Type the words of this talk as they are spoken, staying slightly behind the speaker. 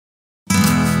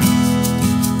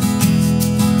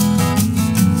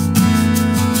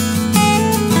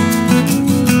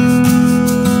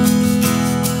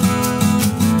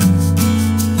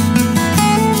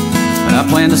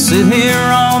to sit here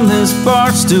on this bar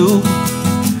stool,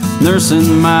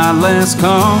 nursing my last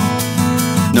call.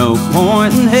 No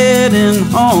point in heading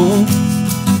home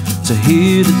to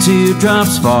hear the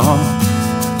teardrops fall.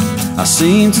 I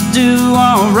seem to do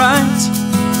alright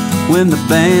when the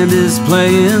band is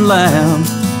playing loud.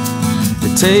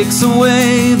 It takes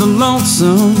away the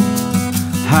lonesome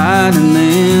hiding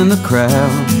in the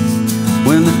crowd.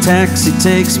 When the taxi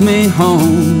takes me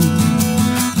home,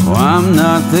 oh, I'm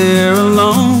not there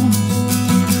alone.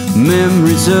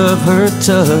 Memories of her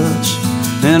touch,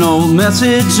 an old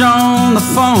message on the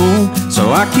phone.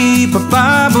 So I keep a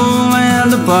Bible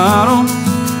and a bottle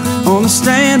on the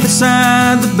stand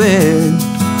beside the bed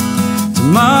to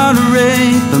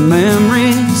moderate the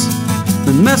memories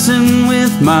that messing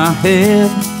with my head.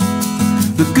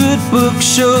 The good book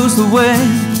shows the way,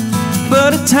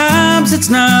 but at times it's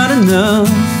not enough.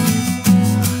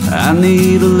 I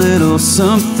need a little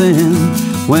something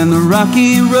when the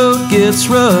rocky road gets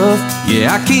rough.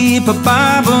 Yeah, I keep a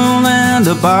Bible and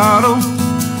a bottle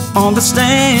on the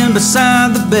stand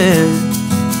beside the bed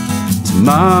to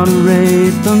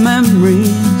moderate the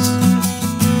memories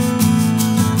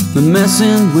that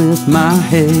messing with my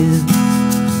head.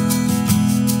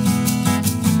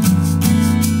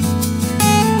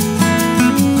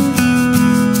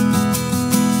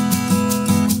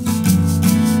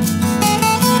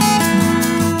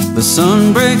 The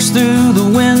sun breaks through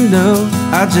the window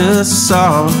I just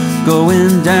saw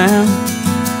going down.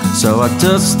 So I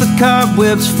dust the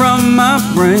cobwebs from my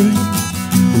brain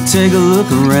and take a look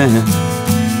around.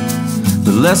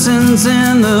 The lessons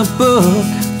in the book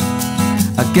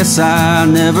I guess I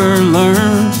never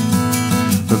learned.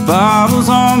 The bottle's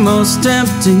almost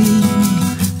empty,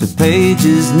 the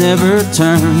pages never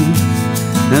turned.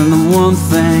 And the one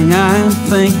thing I'm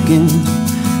thinking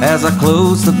as I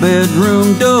close the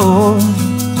bedroom door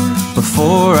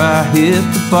before I hit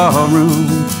the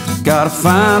barroom, gotta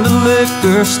find a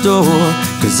liquor store.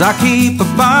 'Cause I keep a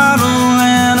bottle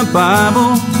and a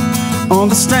Bible on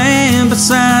the stand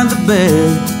beside the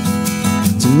bed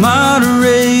to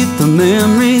moderate the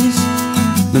memories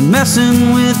that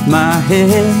messing with my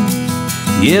head.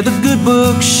 Yeah, the good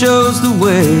book shows the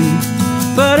way,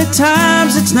 but at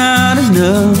times it's not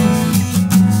enough.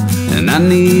 And I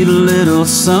need a little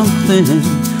something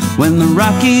when the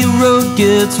rocky road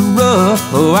gets rough.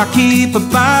 Oh, I keep a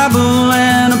Bible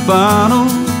and a bottle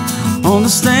on the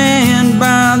stand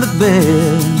by the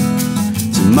bed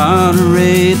to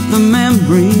moderate the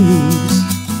memories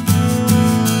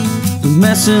of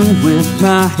messing with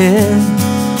my head.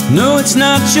 No, it's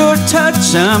not your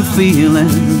touch I'm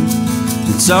feeling,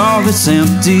 it's all this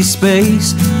empty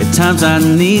space. At times I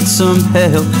need some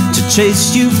help to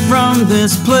chase you from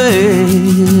this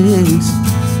place.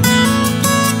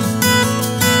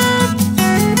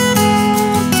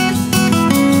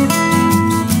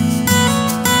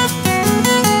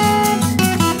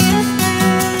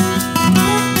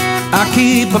 I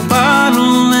keep a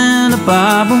bottle and a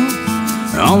Bible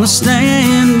on the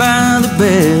stand by the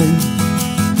bed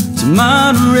to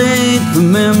moderate the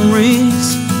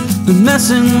memories that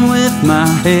messing with my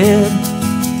head.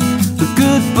 The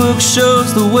good book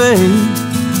shows the way,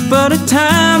 but at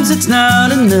times it's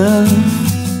not enough.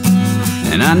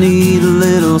 And I need a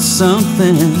little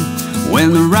something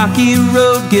when the rocky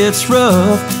road gets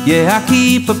rough. Yeah, I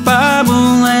keep a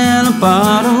Bible and a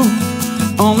bottle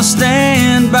on the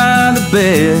stand by the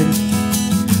bed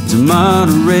to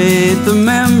moderate the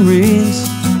memories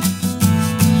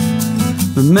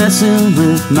of messing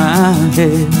with my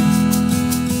head.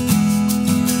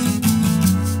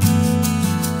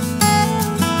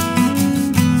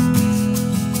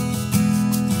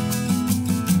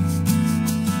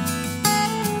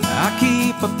 I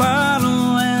keep a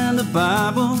bottle and a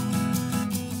Bible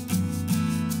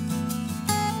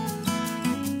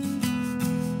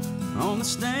on the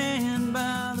stand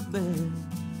by the bed